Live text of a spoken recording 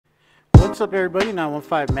What's up everybody,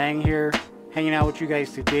 915 Mang here, hanging out with you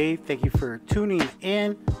guys today. Thank you for tuning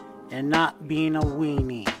in and not being a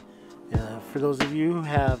weenie. For those of you who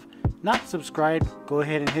have not subscribed, go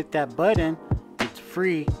ahead and hit that button. It's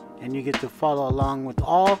free and you get to follow along with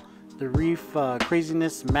all the Reef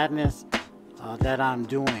craziness, madness that I'm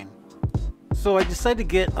doing. So I decided to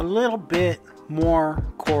get a little bit more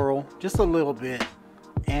coral, just a little bit,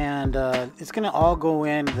 and it's gonna all go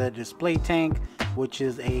in the display tank, which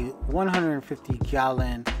is a 150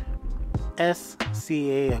 gallon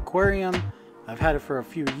SCA aquarium. I've had it for a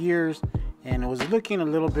few years and it was looking a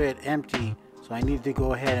little bit empty, so I needed to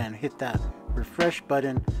go ahead and hit that refresh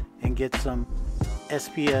button and get some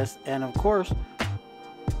SPS and of course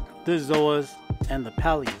the zoas and the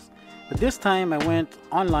pallies. But this time I went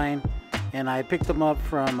online and I picked them up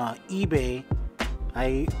from eBay.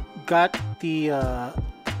 I got the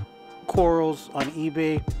corals on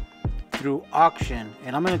eBay through auction,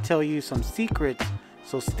 and I'm going to tell you some secrets,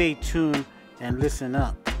 so stay tuned and listen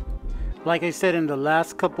up. Like I said in the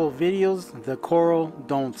last couple of videos, the coral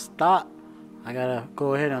don't stop. I gotta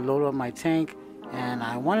go ahead and load up my tank, and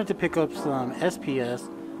I wanted to pick up some SPS,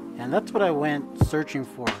 and that's what I went searching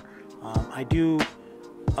for. I do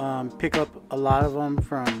pick up a lot of them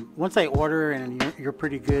from, once I order and you're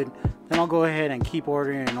pretty good, then I'll go ahead and keep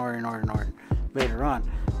ordering and ordering later on.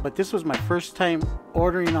 But this was my first time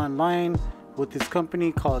ordering online with this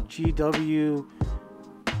company called GW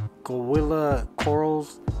Gorilla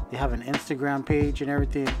Corals. They have an Instagram page and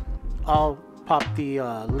everything. I'll pop the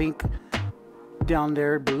link down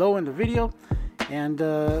there below in the video. And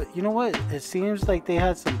you know what, it seems like they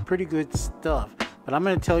had some pretty good stuff, but I'm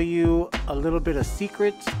going to tell you a little bit of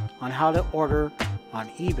secrets on how to order on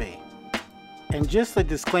eBay. And just a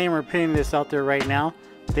disclaimer, putting this out there right now,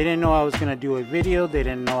 they didn't know I was going to do a video, they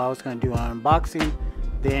didn't know I was going to do an unboxing,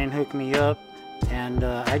 they didn't hook me up, and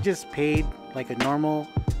I just paid like a normal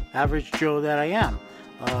average Joe that I am.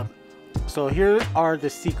 So here are the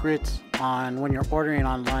secrets on when you're ordering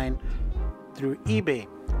online through eBay.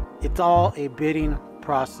 It's all a bidding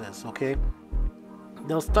process, okay?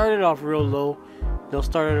 They'll start it off real low. They'll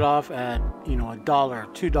start it off at, you know, $1,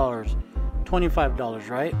 $2, $25,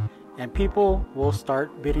 right? And people will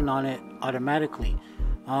start bidding on it automatically.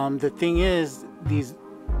 The thing is, these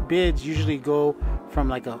bids usually go from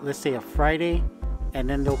like a, let's say a Friday, and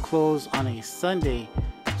then they'll close on a Sunday.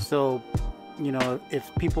 So, you know, if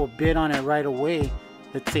people bid on it right away,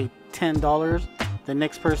 let's say $10, the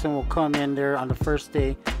next person will come in there on the first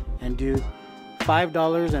day and do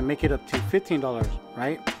 $5 and make it up to $15,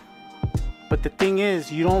 right? But the thing is,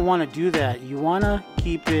 you don't want to do that. You want to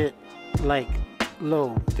keep it like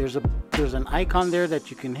low. There's an icon there that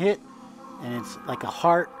you can hit, and it's like a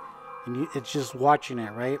heart, and it's just watching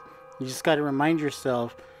it, right? You just got to remind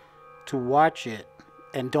yourself to watch it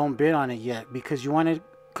and don't bid on it yet, because you want to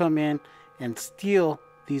come in and steal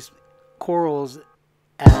these corals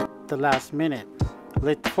at the last minute.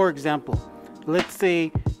 For example, let's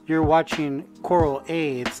say you're watching coral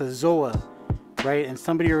A, it's a zoa, right? And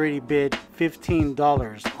somebody already bid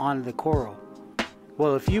 $15 on the coral.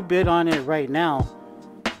 Well, if you bid on it right now,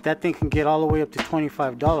 that thing can get all the way up to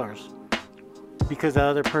 $25, because the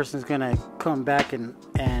other person's gonna come back and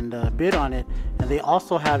bid on it, and they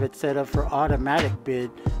also have it set up for automatic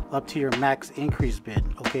bid up to your max increase bid.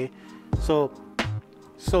 Okay, so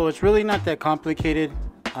it's really not that complicated.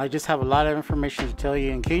 I just have a lot of information to tell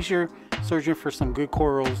you in case you're searching for some good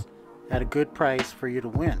corals at a good price for you to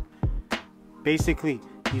win. Basically,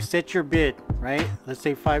 you set your bid, right? Let's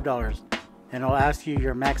say $5, and it'll ask you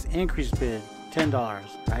your max increase bid $10,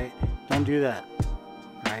 right? Don't do that,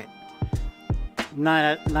 right?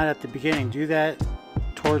 Not at the beginning. Do that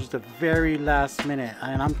towards the very last minute,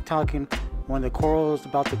 and I'm talking when the coral is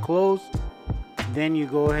about to close. Then you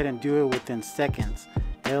go ahead and do it within seconds.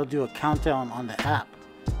 It'll do a countdown on the app.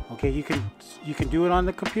 Okay, you can do it on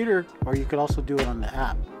the computer, or you could also do it on the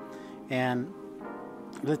app. And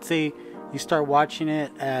let's say you start watching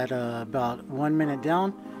it at about 1 minute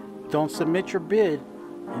down. Don't submit your bid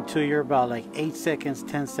until you're about like 8 seconds,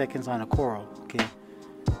 10 seconds on a coral. Okay,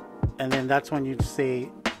 and then that's when you say,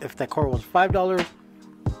 if that coral was $5,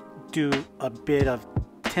 do a bid of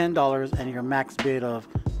 $10 and your max bid of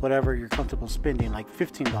whatever you're comfortable spending, like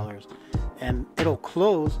 $15, and it'll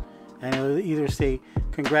close, and it'll either say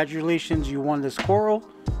congratulations, you won this coral,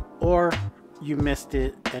 or you missed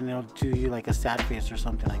it, and it'll do you like a sad face or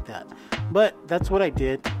something like that. But that's what I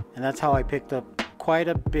did, and that's how I picked up quite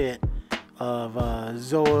a bit of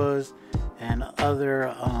zoas and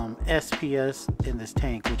other SPS in this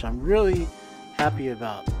tank, which I'm really happy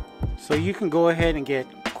about. So you can go ahead and get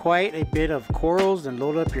quite a bit of corals and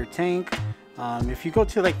load up your tank. If you go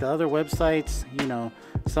to like the other websites, you know,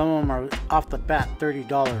 some of them are off the bat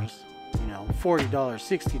 $30, you know, $40,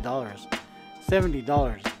 $60,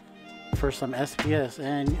 $70 for some SPS.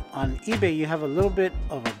 And on eBay you have a little bit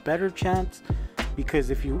of a better chance, because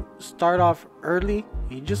if you start off early,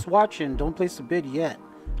 you just watch it and don't place a bid yet.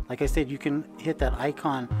 Like I said, you can hit that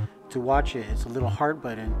icon to watch it. It's a little heart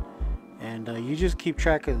button, and you just keep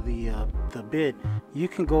track of the bid. You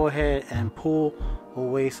can go ahead and pull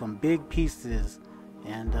away some big pieces.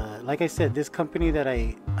 And like I said, this company that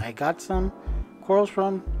I got some corals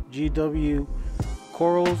from, GW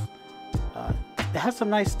Corals, it has some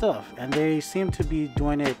nice stuff, and they seem to be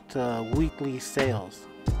doing it weekly sales.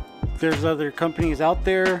 There's other companies out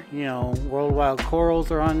there, you know, Worldwide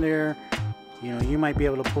Corals are on there. You know, you might be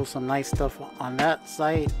able to pull some nice stuff on that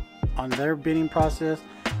site, on their bidding process.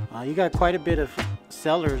 You got quite a bit of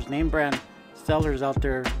sellers, name brand sellers out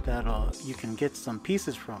there that you can get some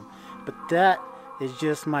pieces from. But that is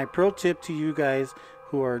just my pro tip to you guys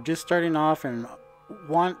who are just starting off and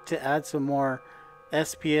want to add some more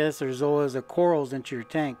SPS or Zoas or corals into your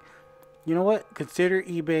tank. You know what? Consider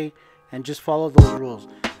eBay and just follow those rules.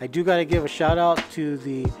 I do got to give a shout out to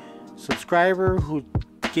the subscriber who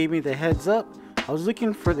gave me the heads up. I was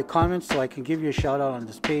looking for the comments so I can give you a shout out on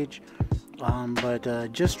this page,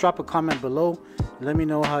 but just drop a comment below. Let me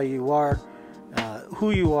know how you are,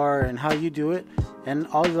 who you are, and how you do it. And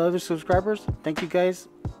all the other subscribers, thank you guys.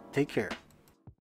 Take care.